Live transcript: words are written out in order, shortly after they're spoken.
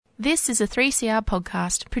This is a 3CR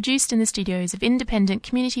podcast produced in the studios of independent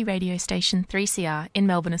community radio station 3CR in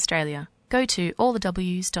Melbourne, Australia. Go to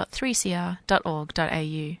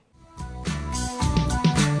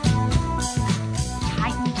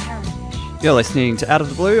allthews.3cr.org.au. You're listening to Out of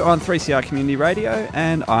the Blue on 3CR Community Radio,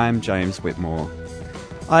 and I'm James Whitmore.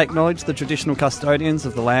 I acknowledge the traditional custodians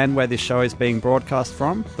of the land where this show is being broadcast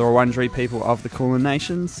from, the Wurundjeri people of the Kulin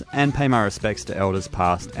Nations, and pay my respects to elders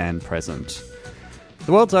past and present.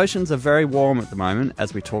 The world's oceans are very warm at the moment,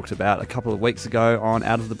 as we talked about a couple of weeks ago on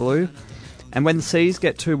Out of the Blue, and when the seas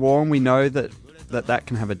get too warm, we know that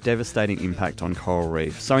can have a devastating impact on coral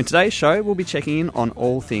reef. So in today's show, we'll be checking in on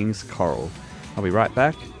all things coral. I'll be right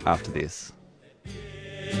back after this.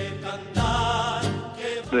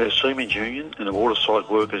 The Seamen's Union and the Waterside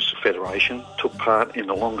Workers Federation took part in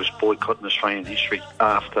the longest boycott in Australian history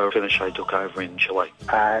after Pinochet took over in Chile.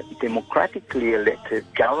 A democratically elected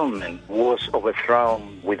government was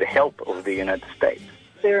overthrown with the help of the United States.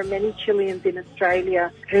 There are many Chileans in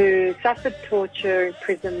Australia who suffered torture,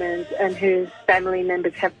 imprisonment, and whose family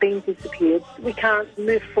members have been disappeared. We can't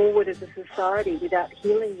move forward as a society without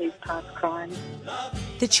healing these past crimes.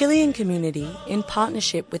 The Chilean community, in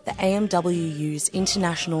partnership with the AMWU's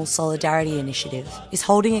International Solidarity Initiative, is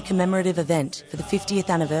holding a commemorative event for the 50th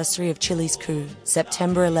anniversary of Chile's coup,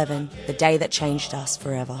 September 11, the day that changed us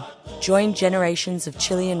forever. Join generations of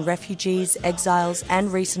Chilean refugees, exiles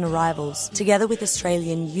and recent arrivals, together with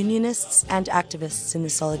Australian unionists and activists in the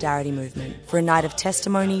Solidarity movement, for a night of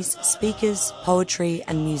testimonies, speakers, poetry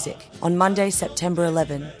and music on Monday, September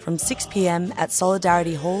 11 from 6 p.m. at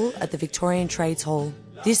Solidarity Hall at the Victorian Trades Hall.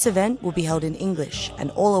 This event will be held in English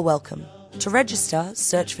and all are welcome. To register,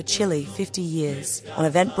 search for Chile 50 Years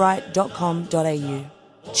on eventbrite.com.au.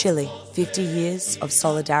 Chile, 50 years of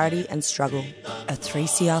solidarity and struggle. A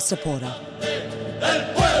 3CR supporter.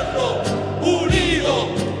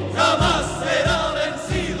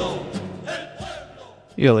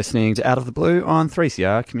 You're listening to Out of the Blue on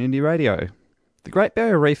 3CR Community Radio. The Great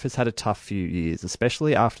Barrier Reef has had a tough few years,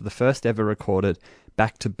 especially after the first ever recorded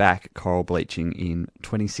back-to-back coral bleaching in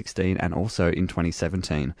 2016 and also in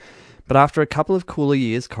 2017. But after a couple of cooler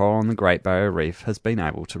years, coral on the Great Barrier Reef has been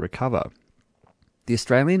able to recover. The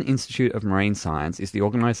Australian Institute of Marine Science is the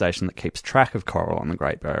organisation that keeps track of coral on the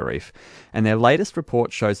Great Barrier Reef, and their latest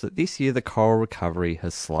report shows that this year the coral recovery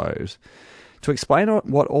has slowed. To explain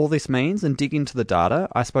what all this means and dig into the data,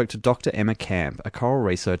 I spoke to Dr. Emma Camp, a coral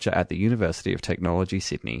researcher at the University of Technology,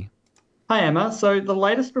 Sydney. Hi Emma. So the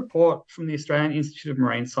latest report from the Australian Institute of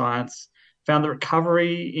Marine Science found the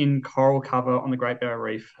recovery in coral cover on the Great Barrier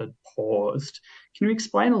Reef had paused. Can you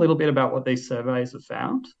explain a little bit about what these surveys have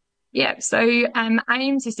found? Yeah, so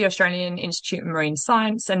AIMS is the Australian Institute of Marine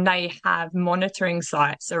Science, and they have monitoring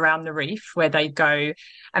sites around the reef where they go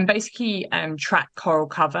and basically track coral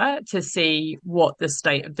cover to see what the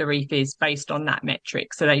state of the reef is based on that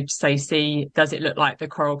metric. So they see, does it look like the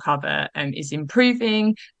coral cover is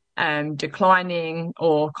improving, declining,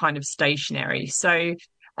 or kind of stationary? So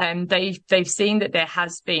they've seen that there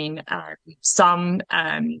has been some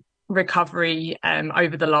recovery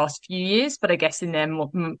over the last few years, but I guess in their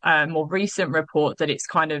more recent report that it's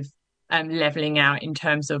kind of leveling out in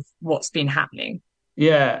terms of what's been happening.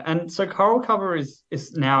 Yeah, and so coral cover is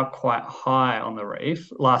now quite high on the reef.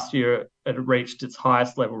 Last year it reached its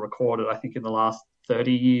highest level recorded, I think, in the last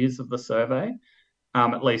 30 years of the survey,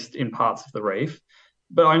 at least in parts of the reef.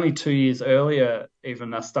 But only 2 years earlier,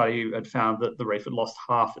 even a study had found that the reef had lost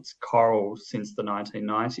half its coral since the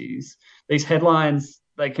 1990s. These headlines,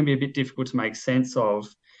 they can be a bit difficult to make sense of.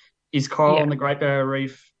 Is coral on the Great Barrier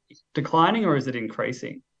Reef declining or is it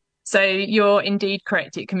increasing? So you're indeed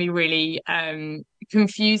correct. It can be really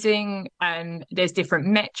confusing. There's different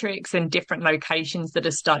metrics and different locations that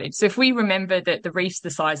are studied. So if we remember that the reef's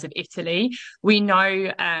the size of Italy, we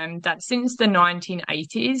know that since the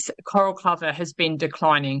 1980s, coral cover has been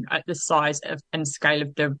declining at the size and scale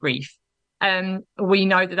of the reef. We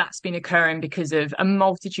know that that's been occurring because of a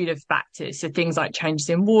multitude of factors. So things like changes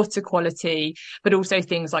in water quality, but also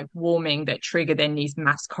things like warming that trigger then these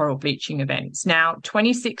mass coral bleaching events. Now,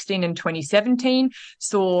 2016 and 2017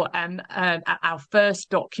 saw our first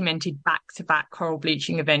documented back-to-back coral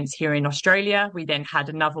bleaching events here in Australia. We then had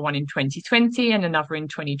another one in 2020 and another in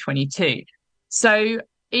 2022. So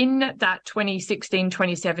in that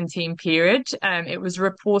 2016-2017 period, it was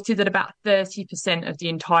reported that about 30% of the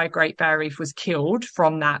entire Great Barrier Reef was killed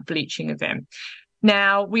from that bleaching event.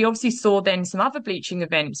 Now, we obviously saw then some other bleaching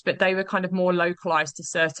events, but they were kind of more localized to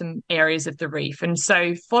certain areas of the reef. And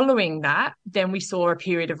so following that, then we saw a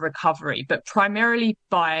period of recovery, but primarily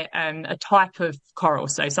by a type of coral,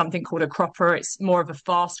 so something called a cropper. It's more of a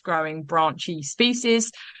fast-growing, branchy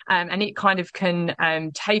species, and it kind of can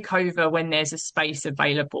take over when there's a space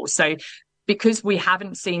available. So because we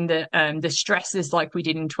haven't seen the stresses like we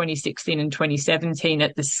did in 2016 and 2017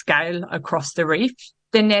 at the scale across the reef,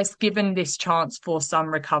 then there's given this chance for some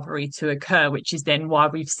recovery to occur, which is then why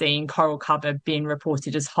we've seen coral cover being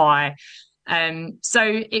reported as high. So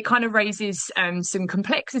it kind of raises some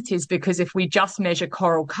complexities, because if we just measure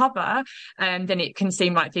coral cover, then it can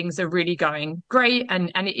seem like things are really going great,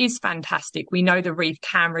 and it is fantastic. We know the reef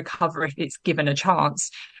can recover if it's given a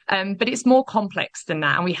chance. But it's more complex than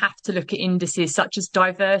that. And we have to look at indices such as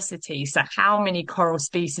diversity. So how many coral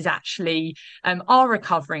species actually are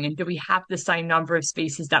recovering? And do we have the same number of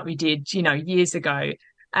species that we did, years ago?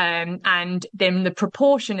 And then the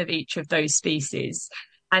proportion of each of those species.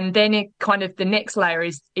 And then it kind of the next layer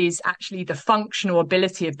is actually the functional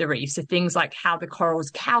ability of the reef. So things like how the corals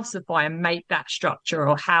calcify and make that structure,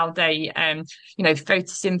 or how they,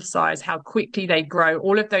 photosynthesize, how quickly they grow.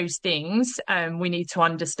 All of those things we need to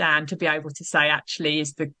understand to be able to say, actually,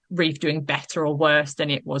 is the reef doing better or worse than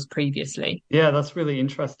it was previously? Yeah, that's really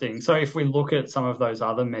interesting. So if we look at some of those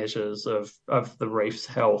other measures of the reef's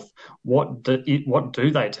health, what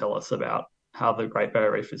do they tell us about how the Great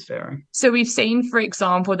Barrier Reef is faring? So we've seen, for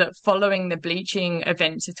example, that following the bleaching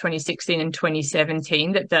events of 2016 and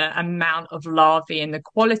 2017, that the amount of larvae and the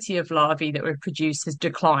quality of larvae that were produced has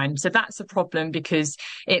declined. So that's a problem, because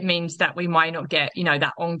it means that we might not get,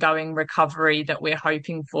 that ongoing recovery that we're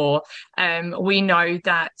hoping for. We know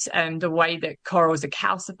that the way that corals are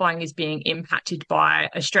calcifying is being impacted by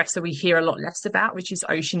a stressor we hear a lot less about, which is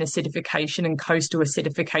ocean acidification and coastal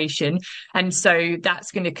acidification. And so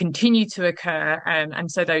that's going to continue to occur.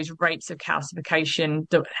 And so those rates of calcification,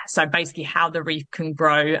 so basically how the reef can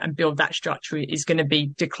grow and build that structure, is going to be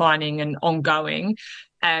declining and ongoing.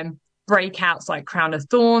 Breakouts like crown of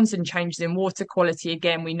thorns and changes in water quality,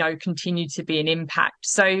 again, we know continue to be an impact.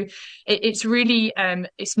 So it's really,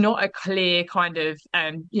 it's not a clear kind of,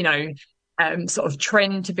 sort of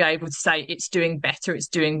trend to be able to say it's doing better, it's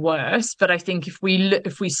doing worse. But I think if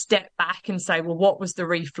we step back and say, well, what was the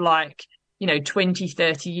reef like 20,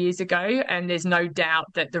 30 years ago? And there's no doubt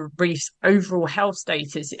that the reef's overall health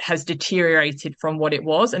status has deteriorated from what it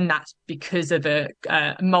was. And that's because of a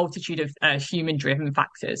multitude of human-driven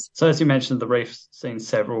factors. So as you mentioned, the reef's seen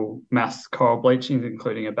several mass coral bleachings,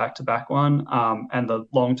 including a back-to-back one, and the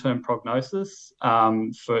long-term prognosis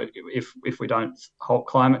for if we don't halt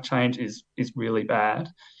climate change is really bad.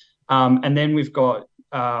 And then we've got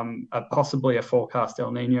possibly a forecast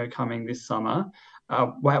El Nino coming this summer.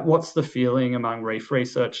 What's the feeling among reef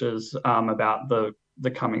researchers about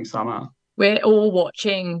the coming summer? We're all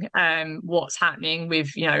watching what's happening with,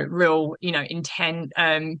 real, intent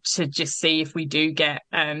to just see if we do get,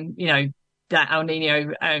 that El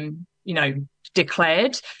Nino,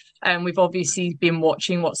 declared. We've obviously been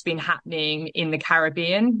watching what's been happening in the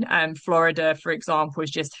Caribbean. Florida, for example,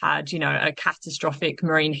 has just had, a catastrophic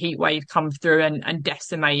marine heat wave come through and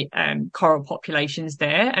decimate coral populations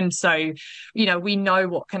there. And so, we know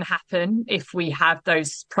what can happen if we have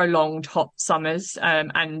those prolonged hot summers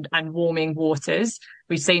and warming waters.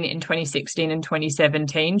 We've seen it in 2016 and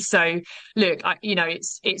 2017. So look,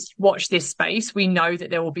 it's watch this space. We know that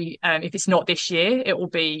there will be, if it's not this year, it will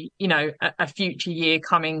be, a future year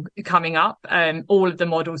coming up. All of the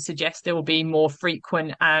models suggest there will be more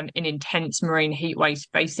frequent and intense marine heat waves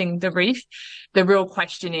facing the reef. The real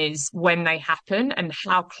question is when they happen and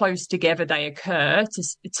how close together they occur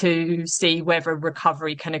to see whether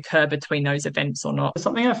recovery can occur between those events or not.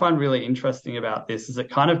 Something I find really interesting about this is it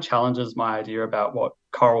kind of challenges my idea about what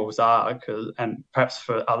corals are, and perhaps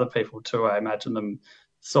for other people too, I imagine them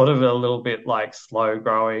sort of a little bit like slow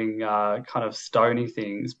growing, kind of stony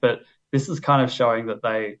things. But this is kind of showing that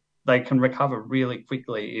they can recover really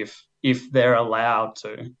quickly if they're allowed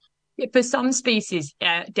to. For some species,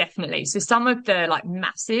 definitely. So some of the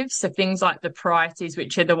massive, so things like the Priorities,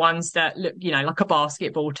 which are the ones that look, like a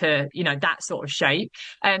basketball to, that sort of shape,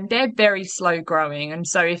 they're very slow growing. And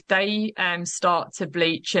so if they start to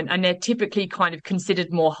bleach and they're typically kind of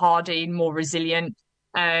considered more hardy, more resilient,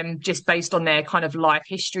 just based on their kind of life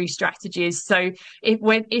history strategies. So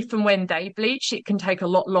if and when they bleach, it can take a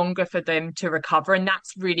lot longer for them to recover. And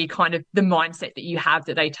that's really kind of the mindset that you have,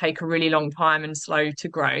 that they take a really long time and slow to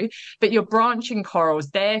grow. But your branching corals,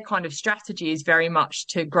 their kind of strategy is very much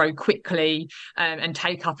to grow quickly and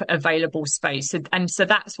take up available space. So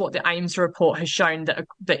that's what the AIMS report has shown, that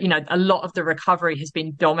a lot of the recovery has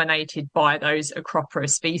been dominated by those Acropora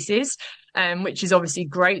species. Which is obviously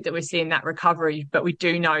great that we're seeing that recovery, but we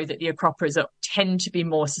do know that the Acroporas tend to be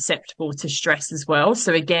more susceptible to stress as well.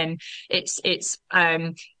 So again, it's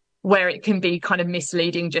where it can be kind of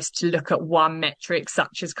misleading just to look at one metric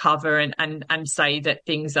such as cover and say that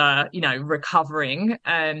things are, recovering,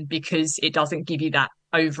 because it doesn't give you that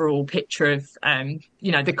overall picture of,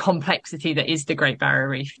 the complexity that is the Great Barrier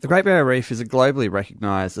Reef. The Great Barrier Reef is globally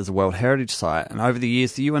recognised as a World Heritage Site, and over the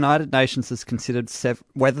years the United Nations has considered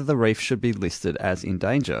whether the reef should be listed as in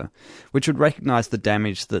danger, which would recognise the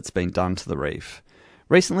damage that's been done to the reef.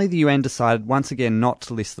 Recently, the UN decided once again not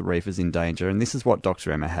to list the reef as in danger, and this is what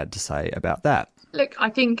Dr. Emma had to say about that. Look, I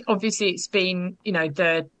think obviously it's been,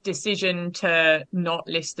 the decision to not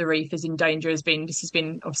list the reef as in danger this has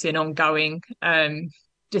been obviously an ongoing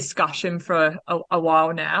discussion for a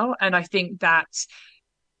while now. And I think that,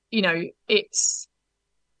 it's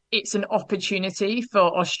an opportunity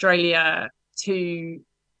for Australia to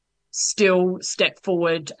still step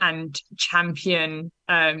forward and champion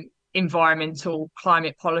environmental,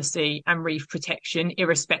 climate policy and reef protection,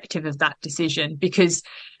 irrespective of that decision. Because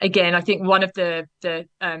again, I think one of the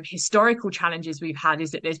historical challenges we've had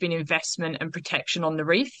is that there's been investment and protection on the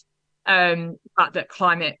reef, but that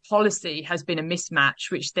climate policy has been a mismatch,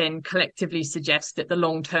 which then collectively suggests that the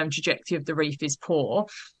long-term trajectory of the reef is poor.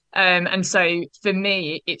 And so for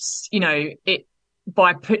me, it's,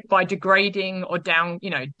 by degrading or down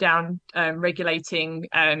regulating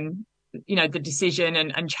the decision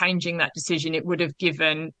and changing that decision, it would have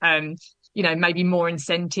given maybe more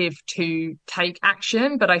incentive to take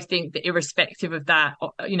action. But I think that irrespective of that,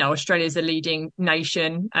 Australia is a leading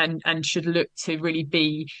nation and should look to really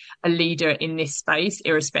be a leader in this space,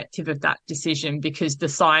 irrespective of that decision, because the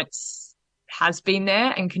science has been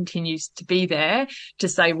there and continues to be there to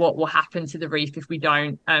say what will happen to the reef if we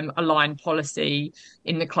don't align policy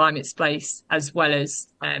in the climate space, as well as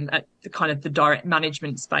at the kind of the direct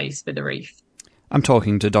management space for the reef. I'm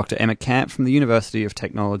talking to Dr. Emma Camp from the University of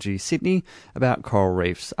Technology, Sydney, about coral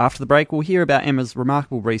reefs. After the break, we'll hear about Emma's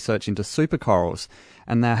remarkable research into supercorals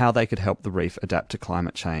and how they could help the reef adapt to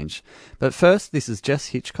climate change. But first, this is Jess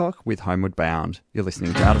Hitchcock with Homeward Bound. You're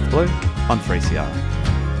listening to Out of the Blue on 3CR.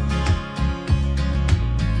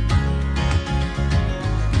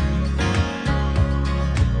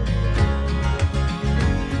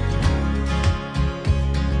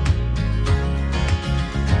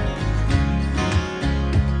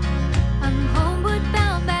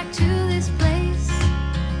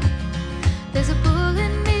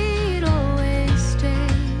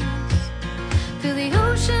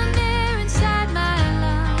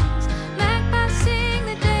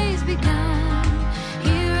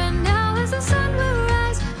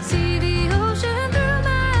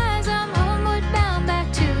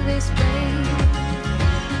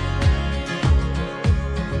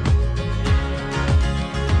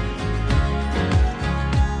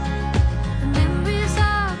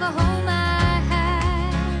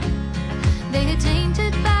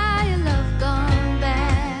 Tainted by a love gone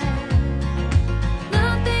bad.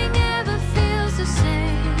 Nothing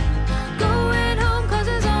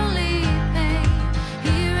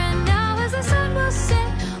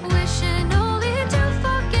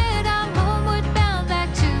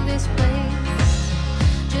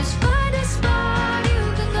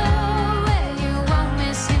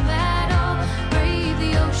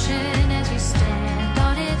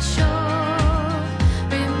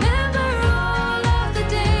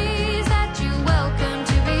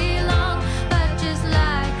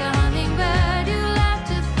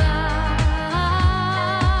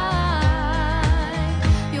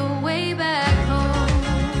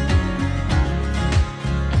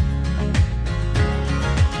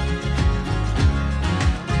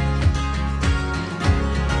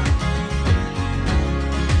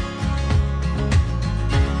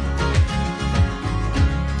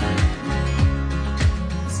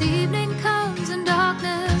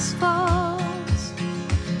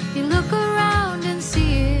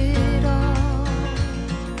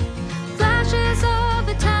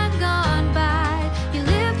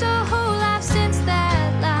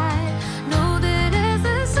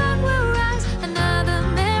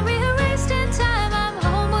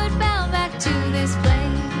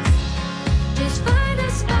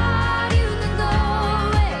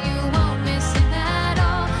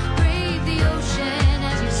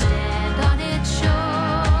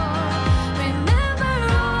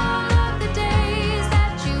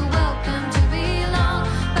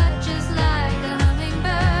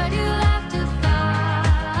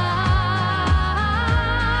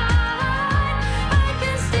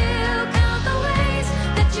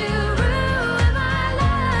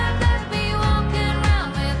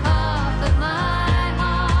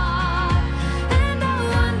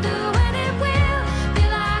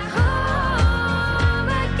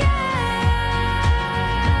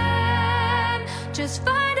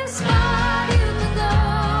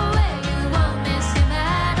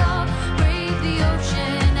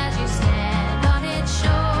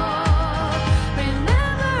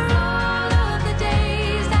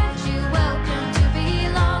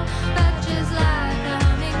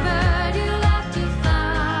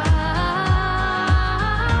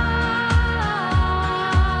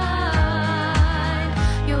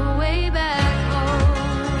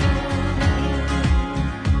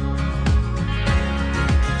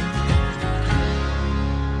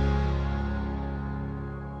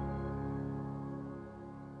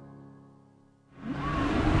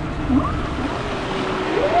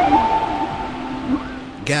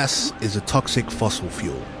Gas is a toxic fossil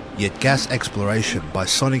fuel, yet gas exploration by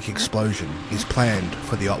sonic explosion is planned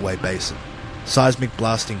for the Otway Basin. Seismic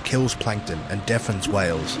blasting kills plankton and deafens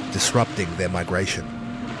whales, disrupting their migration.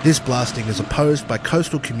 This blasting is opposed by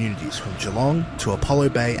coastal communities from Geelong to Apollo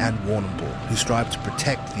Bay and Warrnambool, who strive to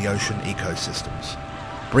protect the ocean ecosystems.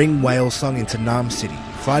 Bring Whale Song into Nam City,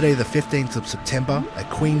 Friday the 15th of September at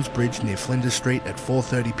Queen's Bridge near Flinders Street at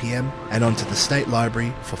 4:30pm and onto the State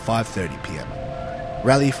Library for 5:30pm.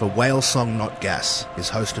 Rally for Whale Song Not Gas is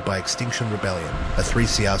hosted by Extinction Rebellion, a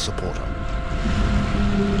 3CR supporter.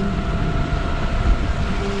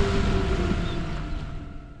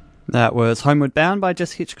 That was Homeward Bound by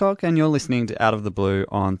Jess Hitchcock, and you're listening to Out of the Blue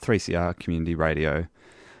on 3CR Community Radio.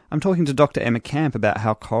 I'm talking to Dr. Emma Camp about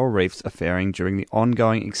how coral reefs are faring during the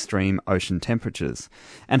ongoing extreme ocean temperatures,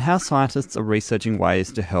 and how scientists are researching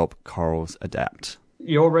ways to help corals adapt.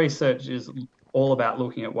 Your research is all about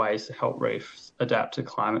looking at ways to help reefs adapt to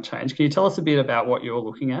climate change. Can you tell us a bit about what you're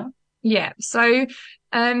looking at? Yeah, so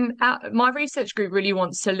my research group really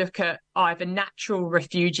wants to look at either natural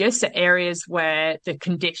refuges, so areas where the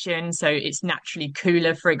conditions, so it's naturally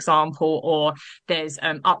cooler, for example, or there's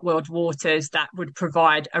upwelled waters that would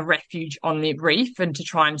provide a refuge on the reef, and to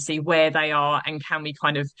try and see where they are and can we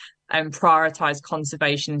kind of prioritise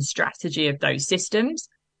conservation strategy of those systems.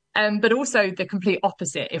 But also the complete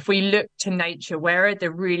opposite. If we look to nature, where are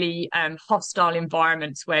the really hostile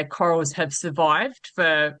environments where corals have survived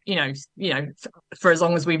for for as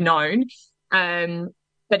long as we've known,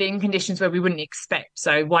 but in conditions where we wouldn't expect.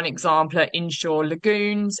 So one example are inshore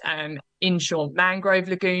lagoons, inshore mangrove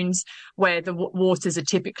lagoons, where the waters are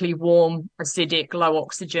typically warm, acidic, low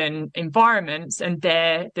oxygen environments, and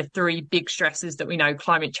they're the three big stresses that we know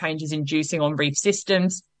climate change is inducing on reef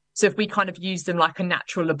systems. So if we kind of use them like a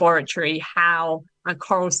natural laboratory, how are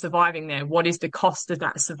corals surviving there? What is the cost of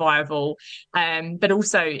that survival? But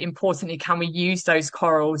also, importantly, can we use those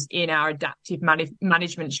corals in our adaptive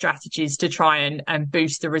management strategies to try and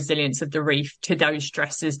boost the resilience of the reef to those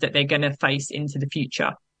stresses that they're going to face into the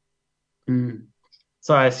future?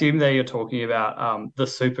 So I assume there you're talking about the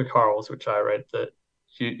super corals, which I read that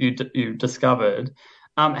you discovered.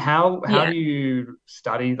 How do you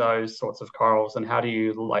study those sorts of corals, and how do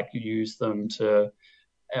you use them to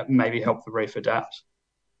maybe help the reef adapt?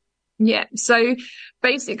 Yeah, so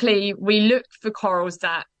basically we look for corals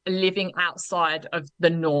that are living outside of the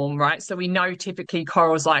norm, right? So we know typically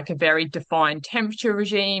corals like a very defined temperature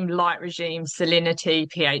regime, light regime, salinity,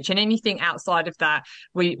 pH, and anything outside of that,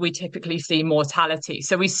 we typically see mortality.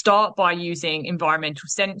 So we start by using environmental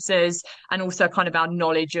sensors and also kind of our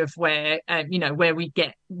knowledge of where we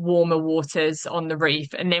get warmer waters on the reef,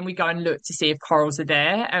 and then we go and look to see if corals are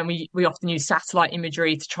there, and we often use satellite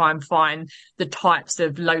imagery to try and find the types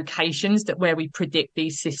of locations that where we predict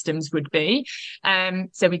these systems would be.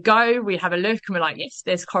 So we have a look, and we're like, yes,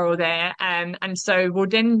 there's coral there, and so we'll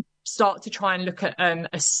then start to try and look at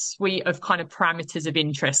a suite of kind of parameters of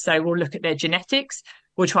interest. So we'll look at their genetics.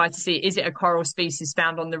 We'll try to see, is it a coral species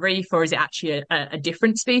found on the reef, or is it actually a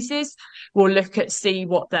different species? We'll look at see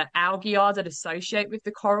what the algae are that associate with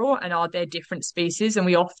the coral, and are there different species? And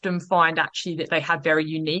we often find actually that they have very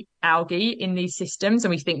unique algae in these systems, and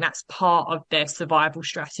we think that's part of their survival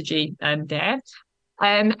strategy there.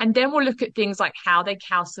 And then we'll look at things like how they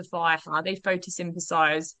calcify, how they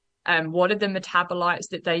photosynthesize, what are the metabolites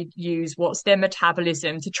that they use, what's their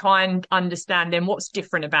metabolism, to try and understand then what's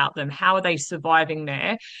different about them, how are they surviving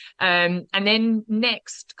there. And then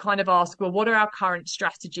next kind of ask, well, what are our current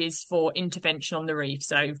strategies for intervention on the reef?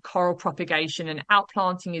 So coral propagation and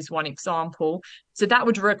outplanting is one example. So that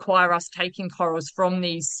would require us taking corals from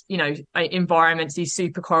these, environments, these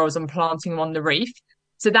super corals, and planting them on the reef.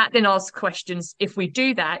 So that then asks questions, if we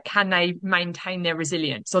do that, can they maintain their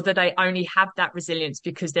resilience, or do they only have that resilience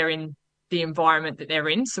because they're in the environment that they're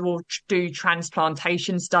in? So we'll do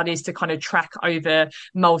transplantation studies to kind of track over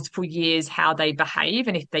multiple years how they behave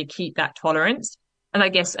and if they keep that tolerance. And I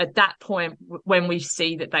guess at that point, when we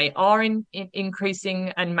see that they are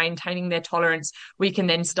increasing and maintaining their tolerance, we can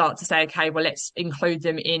then start to say, okay, well, let's include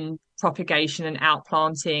them in propagation and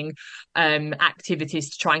outplanting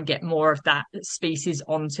activities to try and get more of that species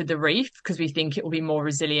onto the reef, because we think it will be more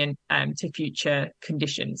resilient to future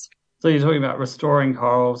conditions. So you're talking about restoring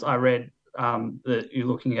corals. I read that you're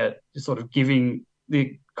looking at sort of giving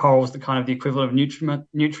the corals the kind of the equivalent of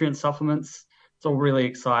nutrient supplements. It's all really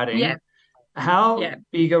exciting. Yeah. How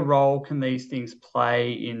big a role can these things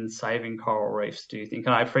play in saving coral reefs, do you think?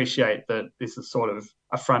 And I appreciate that this is sort of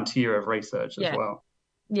a frontier of research as well.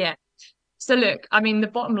 Yeah. So look, I mean, the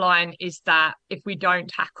bottom line is that if we don't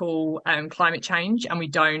tackle climate change and we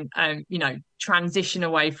don't, transition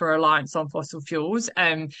away for reliance on fossil fuels,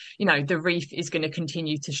 the reef is going to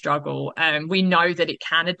continue to struggle. We know that it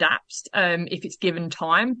can adapt if it's given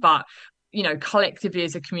time, but, collectively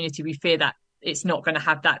as a community, we fear that it's not going to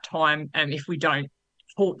have that time if we don't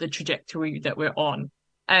halt the trajectory that we're on.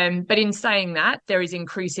 But in saying that, there is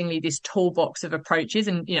increasingly this toolbox of approaches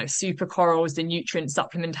and, super corals, the nutrient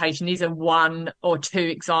supplementation, these are one or two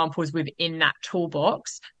examples within that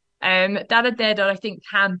toolbox that are there that I think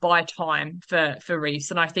can buy time for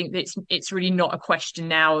reefs. And I think that it's really not a question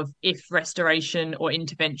now of if restoration or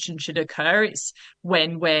intervention should occur. It's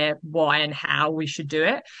when, where, why, and how we should do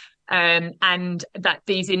it. And that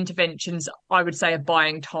these interventions, I would say, are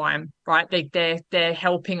buying time, right? They're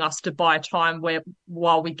helping us to buy time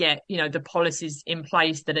while we get, the policies in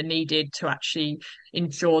place that are needed to actually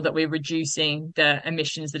ensure that we're reducing the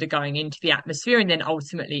emissions that are going into the atmosphere and then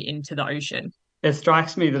ultimately into the ocean. It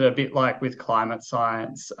strikes me that a bit like with climate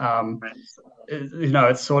science,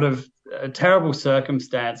 it's sort of a terrible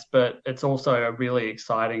circumstance, but it's also a really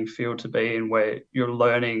exciting field to be in where you're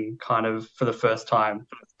learning kind of for the first time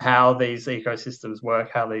how these ecosystems work,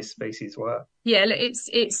 how these species work. Yeah,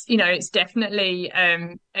 it's definitely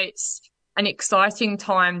it's an exciting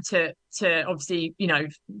time to obviously,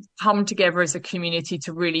 come together as a community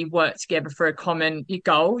to really work together for a common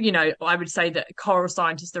goal. I would say that coral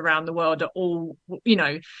scientists around the world are all,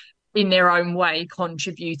 in their own way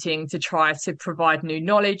contributing to try to provide new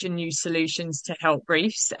knowledge and new solutions to help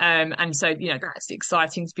reefs. And so, that's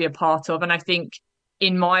exciting to be a part of. And I think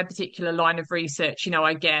in my particular line of research,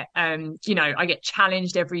 I get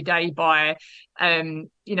challenged every day by,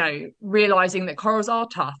 realizing that corals are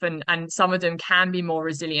tough and some of them can be more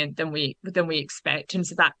resilient than we expect. And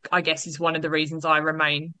so that, I guess, is one of the reasons I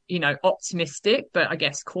remain, optimistic, but I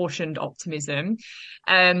guess cautioned optimism.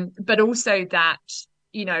 But also that,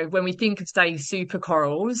 when we think of, say, super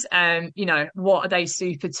corals, what are they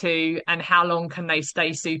super to and how long can they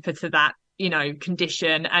stay super to that,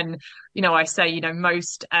 condition? And, I say,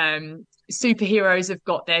 most superheroes have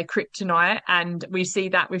got their kryptonite, and we see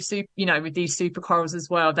that with with these super corals as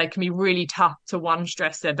well. They can be really tough to one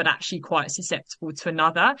stressor, but actually quite susceptible to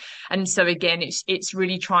another. And so again, it's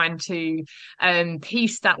really trying to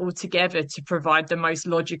piece that all together to provide the most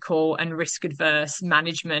logical and risk adverse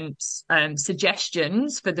management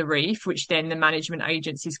suggestions for the reef, which then the management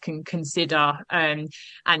agencies can consider and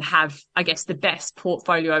have, I guess, the best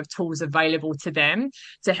portfolio of tools available to them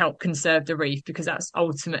to help conserve the reef, because that's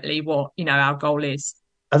ultimately what our goal is.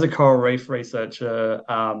 As a coral reef researcher,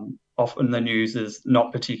 often the news is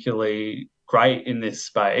not particularly great in this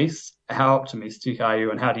space. How optimistic are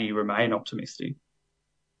you, and how do you remain optimistic?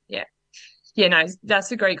 No,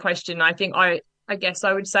 that's a great question. I think I guess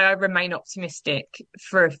I would say I remain optimistic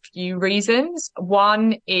for a few reasons.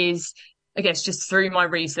 One is, I guess, just through my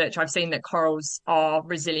research, I've seen that corals are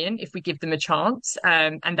resilient if we give them a chance,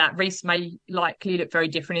 and that reefs may likely look very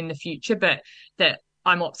different in the future, but that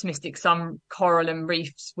I'm optimistic some coral and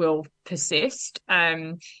reefs will persist.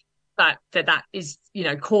 But that is,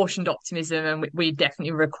 cautioned optimism, and we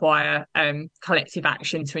definitely require collective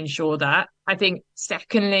action to ensure that. I think,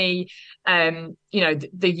 secondly, the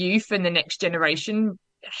youth and the next generation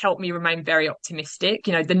help me remain very optimistic.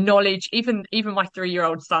 The knowledge, even my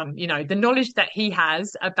 3-year-old son, the knowledge that he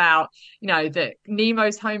has about, that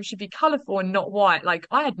Nemo's home should be colourful and not white. Like,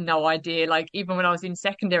 I had no idea, like, even when I was in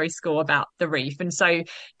secondary school, about the reef. And so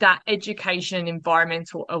that education and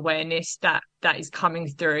environmental awareness that is coming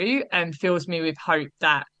through fills me with hope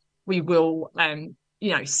that we will,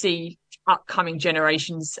 see upcoming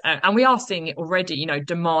generations, and we are seeing it already,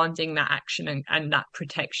 demanding that action and that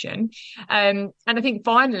protection. And I think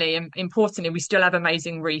finally, and importantly, we still have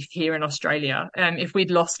amazing reef here in Australia. If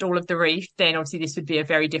we'd lost all of the reef, then obviously this would be a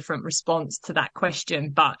very different response to that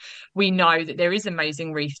question. But we know that there is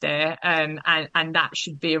amazing reef there, and that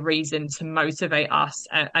should be a reason to motivate us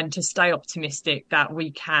and to stay optimistic that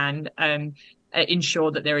we can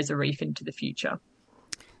ensure that there is a reef into the future.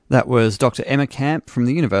 That was Dr. Emma Camp from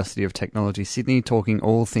the University of Technology, Sydney, talking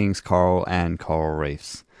all things coral and coral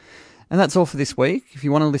reefs. And that's all for this week. If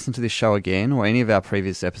you want to listen to this show again or any of our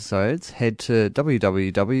previous episodes, head to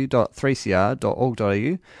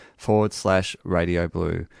www.3cr.org.au/Radio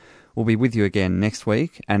Blue. We'll be with you again next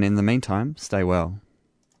week, and in the meantime, stay well.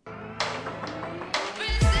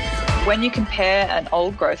 When you compare an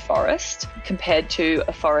old growth forest compared to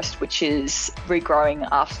a forest which is regrowing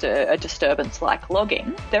after a disturbance like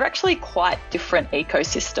logging, they're actually quite different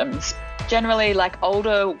ecosystems. Generally, like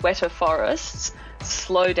older, wetter forests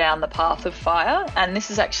slow down the path of fire, and this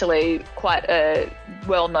is actually quite a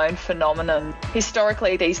well-known phenomenon.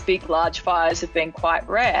 Historically, these big, large fires have been quite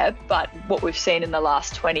rare, but what we've seen in the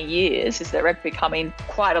last 20 years is they're becoming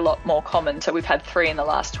quite a lot more common. So we've had 3 in the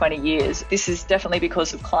last 20 years. This is definitely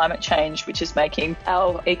because of climate change, which is making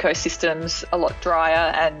our ecosystems a lot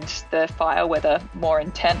drier and the fire weather more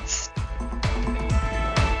intense.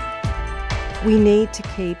 We need to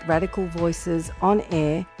keep Radical Voices on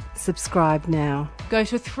air. Subscribe now. Go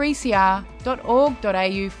to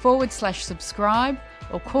 3cr.org.au/subscribe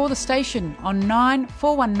or call the station on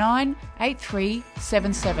 9419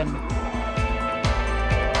 8377.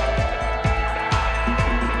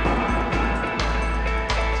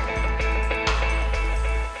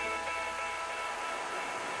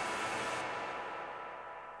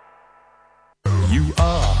 You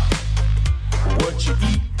are what you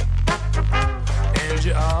eat, and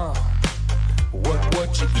you are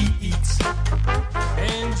what you eat.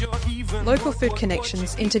 And you're even Local Food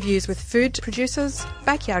Connections interviews with food producers,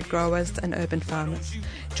 backyard growers and urban farmers.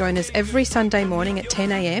 Join us every Sunday morning at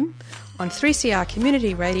 10 a.m. on 3CR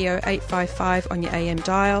Community Radio 855 on your AM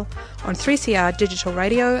dial, on 3CR Digital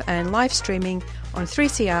Radio and live streaming on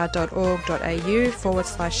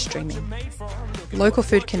 3cr.org.au/streaming. Local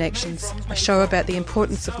Food Connections, a show about the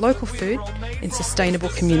importance of local food in sustainable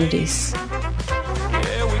communities.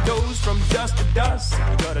 goes from dust to dust.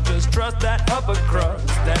 You gotta just trust that upper crust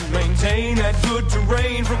and maintain that good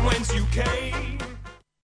terrain from whence you came.